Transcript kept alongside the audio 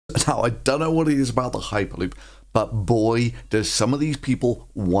Now, I don't know what it is about the Hyperloop, but boy, does some of these people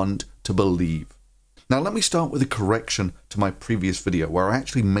want to believe. Now, let me start with a correction to my previous video where I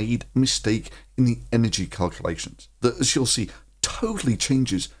actually made a mistake in the energy calculations that, as you'll see, totally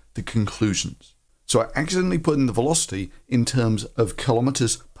changes the conclusions. So I accidentally put in the velocity in terms of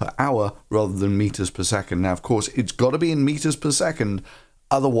kilometers per hour rather than meters per second. Now, of course, it's got to be in meters per second,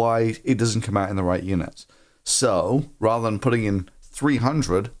 otherwise it doesn't come out in the right units. So rather than putting in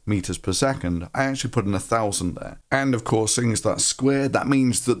 300 meters per second, I actually put in 1,000 there. And of course, seeing as that's squared, that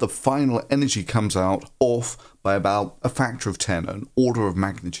means that the final energy comes out off by about a factor of 10, an order of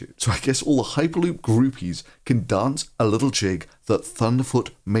magnitude. So I guess all the Hyperloop groupies can dance a little jig that Thunderfoot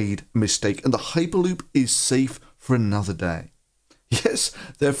made a mistake, and the Hyperloop is safe for another day. Yes,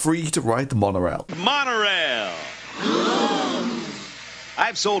 they're free to ride the monorail. Monorail!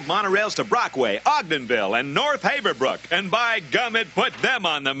 I've sold monorails to Brockway, Ogdenville, and North Haverbrook, and by gum, it put them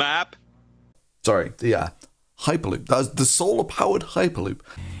on the map. Sorry, the Hyperloop. That's the solar-powered Hyperloop.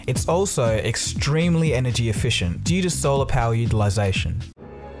 It's also extremely energy efficient due to solar power utilization.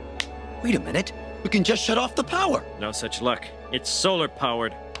 Wait a minute, we can just shut off the power. No such luck. It's solar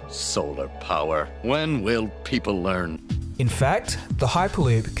powered. Solar power. When will people learn? In fact, the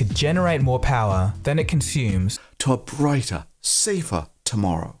Hyperloop could generate more power than it consumes to a brighter, safer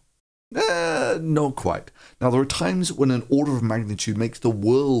tomorrow. Not quite. Now, there are times when an order of magnitude makes the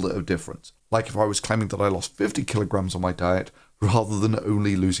world of difference. Like if I was claiming that I lost 50 kilograms on my diet rather than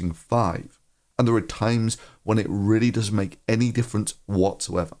only losing 5. And there are times when it really doesn't make any difference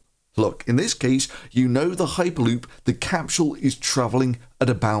whatsoever. Look, in this case, you know the Hyperloop, the capsule is traveling at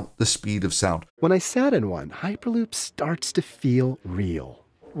about the speed of sound. When I sat in one, Hyperloop starts to feel real.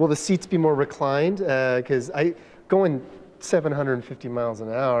 Will the seats be more reclined? Because going 750 miles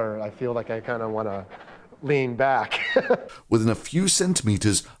an hour, I feel like I kind of want to lean back. Within a few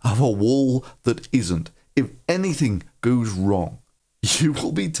centimeters of a wall that isn't. If anything goes wrong, you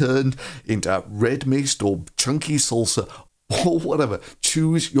will be turned into red mist or chunky salsa or whatever.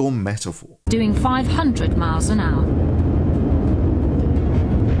 Choose your metaphor. Doing 500 miles an hour.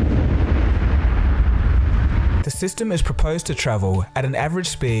 The system is proposed to travel at an average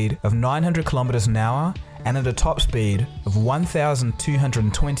speed of 900 kilometers an hour and at a top speed of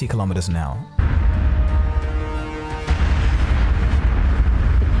 1,220 kilometers an hour.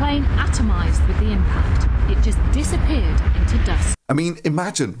 The plane atomized with the impact. It just disappeared into dust. I mean,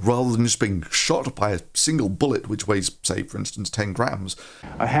 imagine, rather than just being shot by a single bullet, which weighs, say, for instance, 10 grams.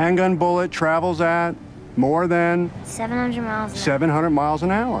 A handgun bullet travels at more than 700 miles an hour. 700 miles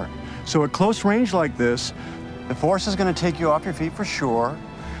an hour. So at close range like this, the force is going to take you off your feet for sure,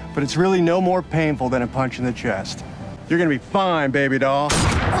 but it's really no more painful than a punch in the chest. You're going to be fine, baby doll.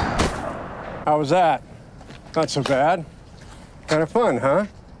 How was that? Not so bad. Kind of fun, huh?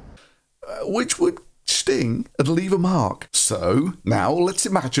 Which would sting and leave a mark. So now let's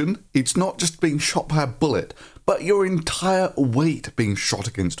imagine it's not just being shot by a bullet, but your entire weight being shot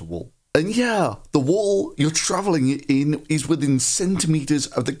against a wall. And yeah, the wall you're traveling in is within centimeters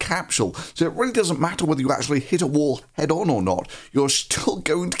of the capsule, so it really doesn't matter whether you actually hit a wall head on or not, you're still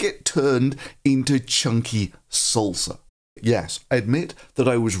going to get turned into chunky salsa. Yes, I admit that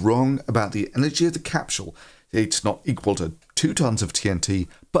I was wrong about the energy of the capsule. It's not equal to 2 tons of TNT,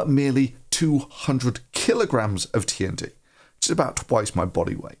 but merely 200 kilograms of TNT, which is about twice my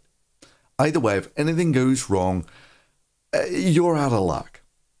body weight. Either way, if anything goes wrong, you're out of luck.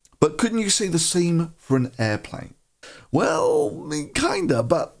 But couldn't you say the same for an airplane? Well, kinda,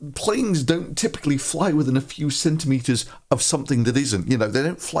 but planes don't typically fly within a few centimeters of something that isn't. You know, they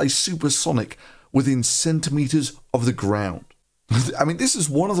don't fly supersonic within centimeters of the ground. I mean, this is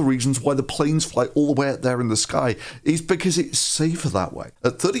one of the reasons why the planes fly all the way out there in the sky, is because it's safer that way.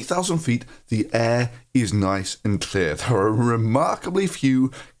 At 30,000 feet, the air is nice and clear. There are remarkably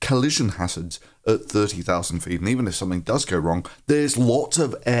few collision hazards at 30,000 feet, and even if something does go wrong, there's lots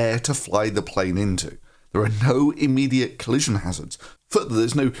of air to fly the plane into. There are no immediate collision hazards. Further,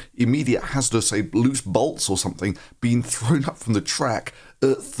 there's no immediate hazard of, say, loose bolts or something being thrown up from the track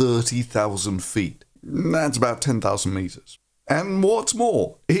at 30,000 feet. That's about 10,000 meters. And what's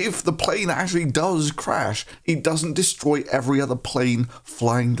more, if the plane actually does crash, it doesn't destroy every other plane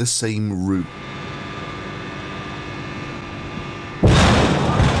flying the same route.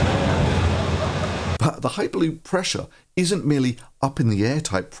 But the Hyperloop pressure isn't merely up in the air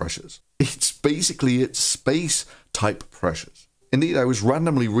type pressures. It's basically its space type pressures. Indeed, I was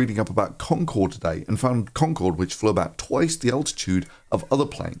randomly reading up about Concorde today and found Concorde, which flew about twice the altitude of other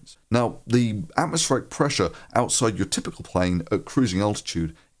planes. Now, the atmospheric pressure outside your typical plane at cruising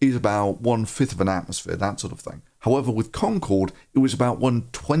altitude is about 1/5 of an atmosphere, that sort of thing. However, with Concorde, it was about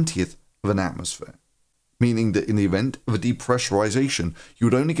 1/20th of an atmosphere, meaning that in the event of a depressurization, you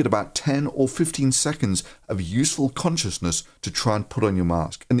would only get about 10 or 15 seconds of useful consciousness to try and put on your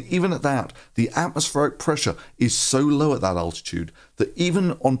mask. And even at that, the atmospheric pressure is so low at that altitude that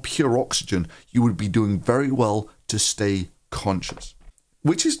even on pure oxygen, you would be doing very well to stay conscious.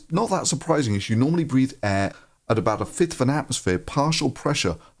 Which is not that surprising, as you normally breathe air at about 1/5 of an atmosphere partial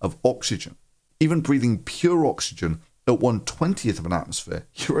pressure of oxygen. Even breathing pure oxygen at 1/20th of an atmosphere,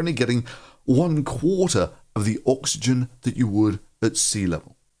 you're only getting 1/4 of the oxygen that you would at sea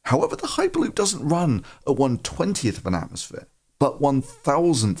level. However, the Hyperloop doesn't run at 1/20th of an atmosphere, but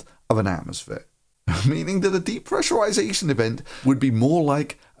 1,000th of an atmosphere, meaning that a depressurization event would be more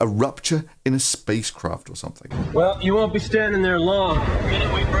like a rupture in a spacecraft or something. Well, you won't be standing there long. The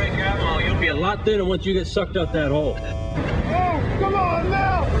minute we break out, you'll be a lot thinner once you get sucked up that hole. Oh, come on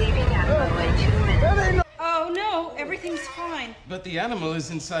now! Leaving Atmo in 2 minutes. Oh no, everything's fine. But the animal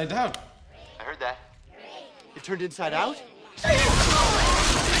is inside out. I heard that. It turned inside out?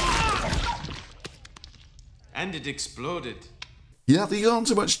 And it exploded. Yeah, there aren't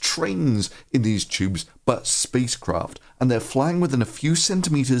so much trains in these tubes, but spacecraft, and they're flying within a few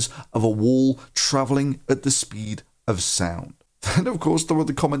centimeters of a wall, traveling at the speed of sound. Then, of course, there were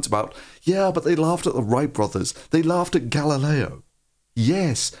the comments about, yeah, but they laughed at the Wright brothers, they laughed at Galileo.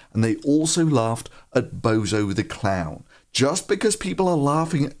 Yes, and they also laughed at Bozo the Clown. Just because people are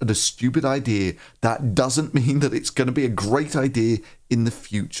laughing at a stupid idea, that doesn't mean that it's going to be a great idea in the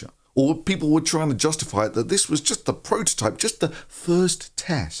future. Or people were trying to justify it that this was just the prototype, just the first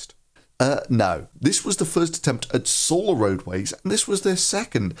test. No, this was the first attempt at solar roadways, and this was their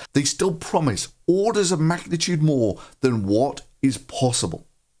second. They still promise orders of magnitude more than what is possible.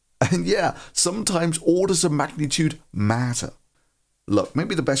 And yeah, sometimes orders of magnitude matter. Look,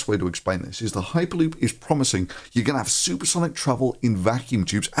 maybe the best way to explain this is the Hyperloop is promising you're going to have supersonic travel in vacuum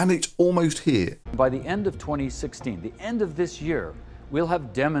tubes, and it's almost here. By the end of 2016, the end of this year, we'll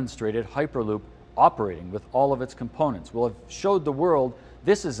have demonstrated Hyperloop operating with all of its components. We'll have showed the world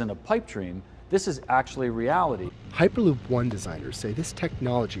this isn't a pipe dream, this is actually reality. Hyperloop I designers say this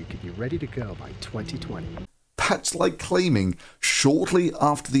technology could be ready to go by 2020. That's like claiming shortly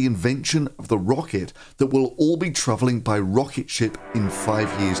after the invention of the rocket that we'll all be traveling by rocket ship in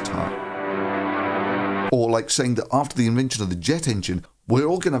 5 years' time. Or like saying that after the invention of the jet engine, we're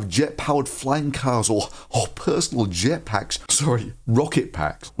all going to have jet-powered flying cars or personal jet packs, sorry, rocket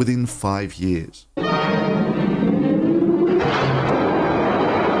packs, within 5 years.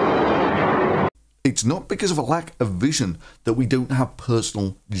 It's not because of a lack of vision that we don't have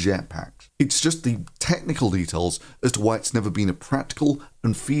personal jetpacks. It's just the technical details as to why it's never been a practical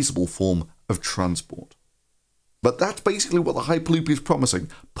and feasible form of transport. But that's basically what the Hyperloop is promising,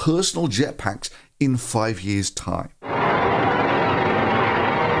 personal jetpacks in 5 years' time.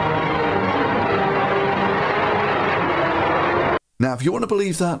 Now, if you want to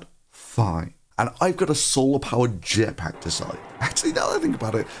believe that, fine. And I've got a solar-powered jetpack to sell. Actually, now that I think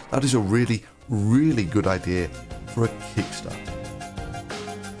about it, that is a really, really good idea for a Kickstarter.